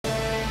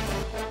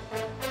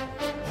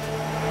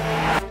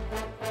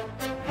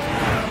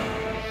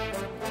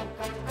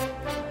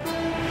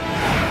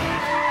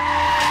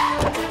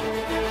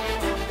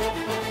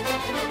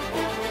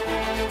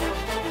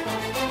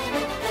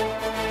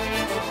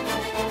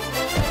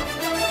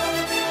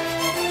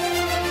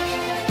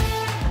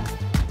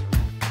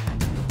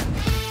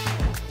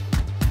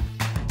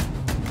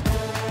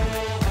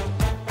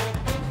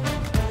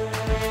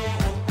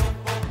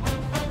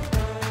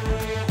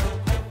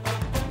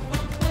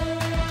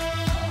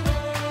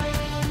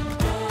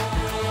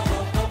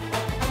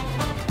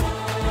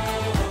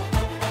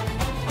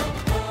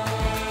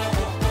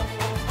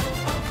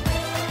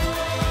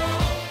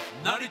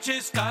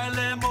style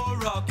emo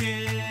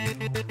rocking,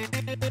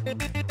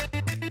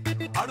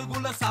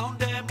 adugula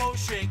sound emo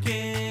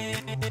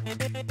shaking.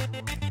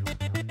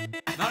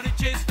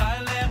 Nadiche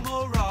style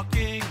emo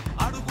rocking,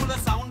 adugula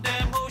sound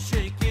emo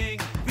shaking.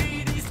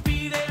 Veedi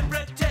speed e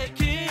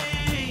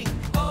breathtaking.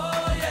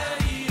 Oh yeah,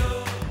 yo.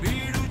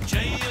 Veedu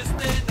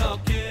cheyeste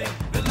knocking,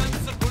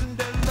 villains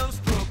gundello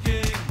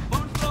stroking.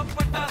 Montro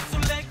patasu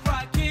leg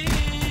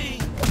cracking.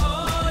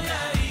 Oh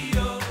yeah,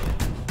 yo.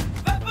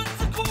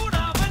 Weapons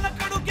kuda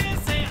venakaduge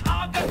se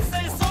aagat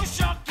se so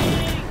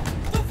shocking.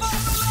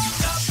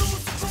 Tufanuloga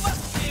doosuku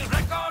vasti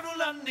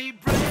recordulanni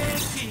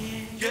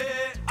breaking.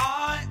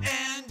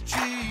 K-I-N-G.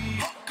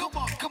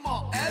 Come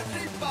on,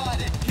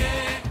 everybody.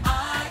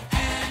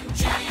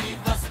 K-I-N-G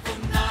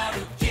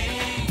వస్తున్నాడు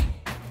king.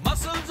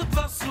 Muscles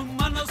plus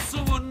మనస్సు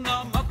ఉన్న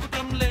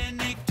మకుటం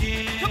లేని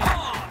king.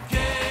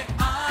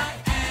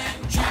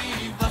 K-I-N-G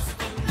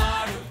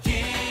వస్తున్నాడు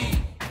king.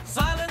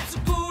 Silence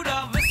కూడా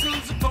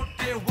whistles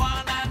కొట్టే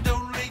one and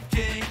only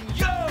king.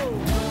 Yo!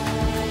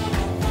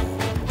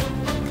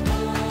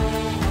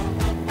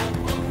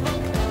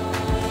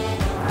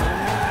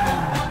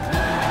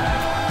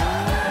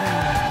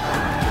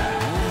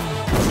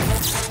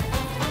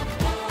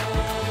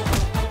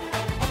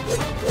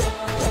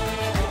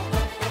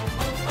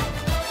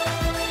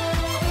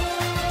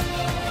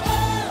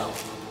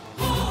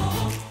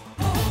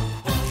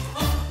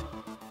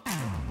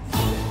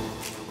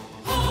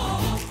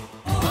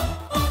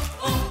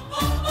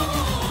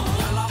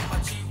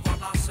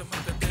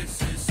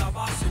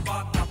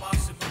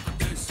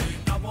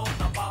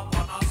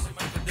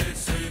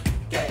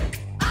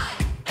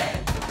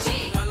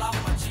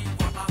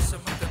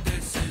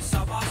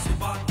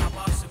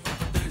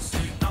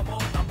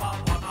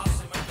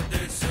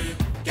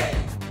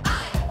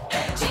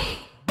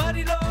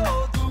 బరిలో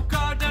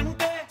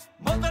దూకాడంటే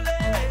మొదలే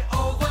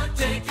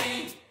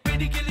overtaking.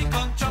 పిడికిలి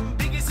కొంచెం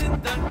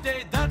బిగిసిందంటే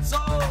that's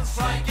all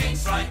striking,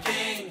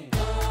 striking.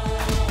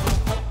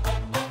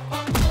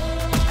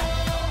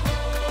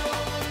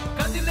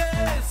 కదిలే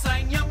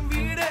సైన్యం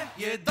వీడే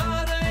ఏ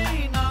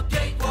దారైనా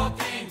cake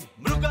walking.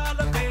 మృగాల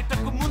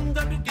వేటకు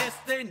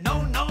ముందడుగేస్తే no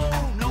no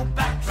no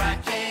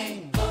backtracking.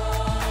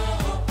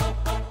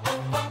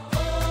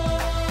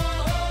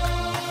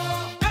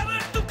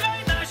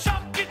 కరెంటుకైనా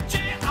shock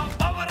ఇచ్చే ఆ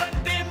పవర్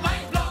అంటే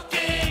మైండ్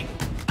బ్లాకింగ్.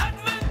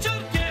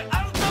 అడ్వెంచర్ కే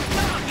అర్థం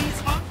నా he's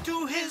on to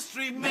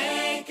history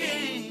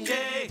making.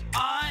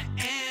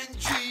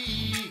 K-I-N-G.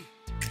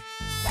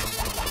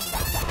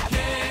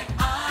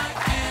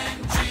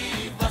 K-I-N-G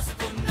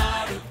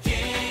వస్తున్నాడు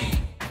king.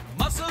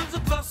 Muscles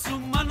plus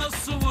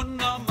మనస్సు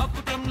ఉన్న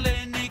మకుటం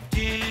లేని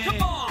king.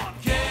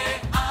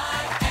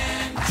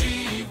 K-I-N-G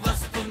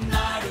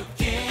వస్తున్నాడు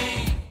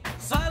king.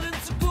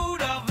 Silence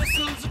కూడా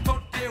whistles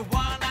కొట్టే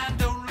one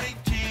and only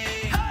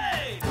king.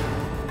 Hey!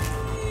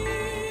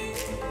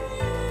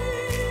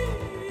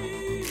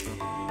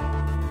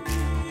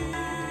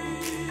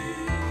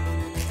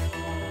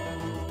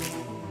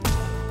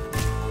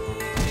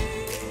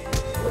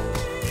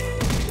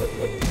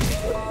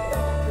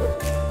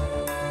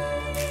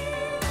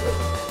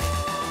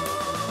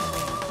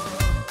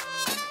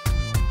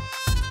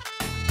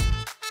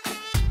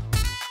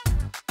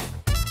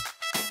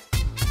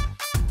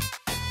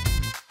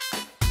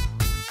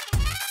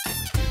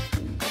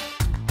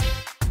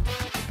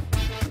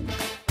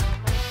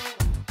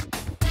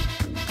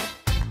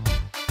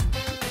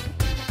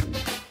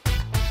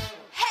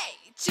 Hey,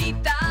 cheap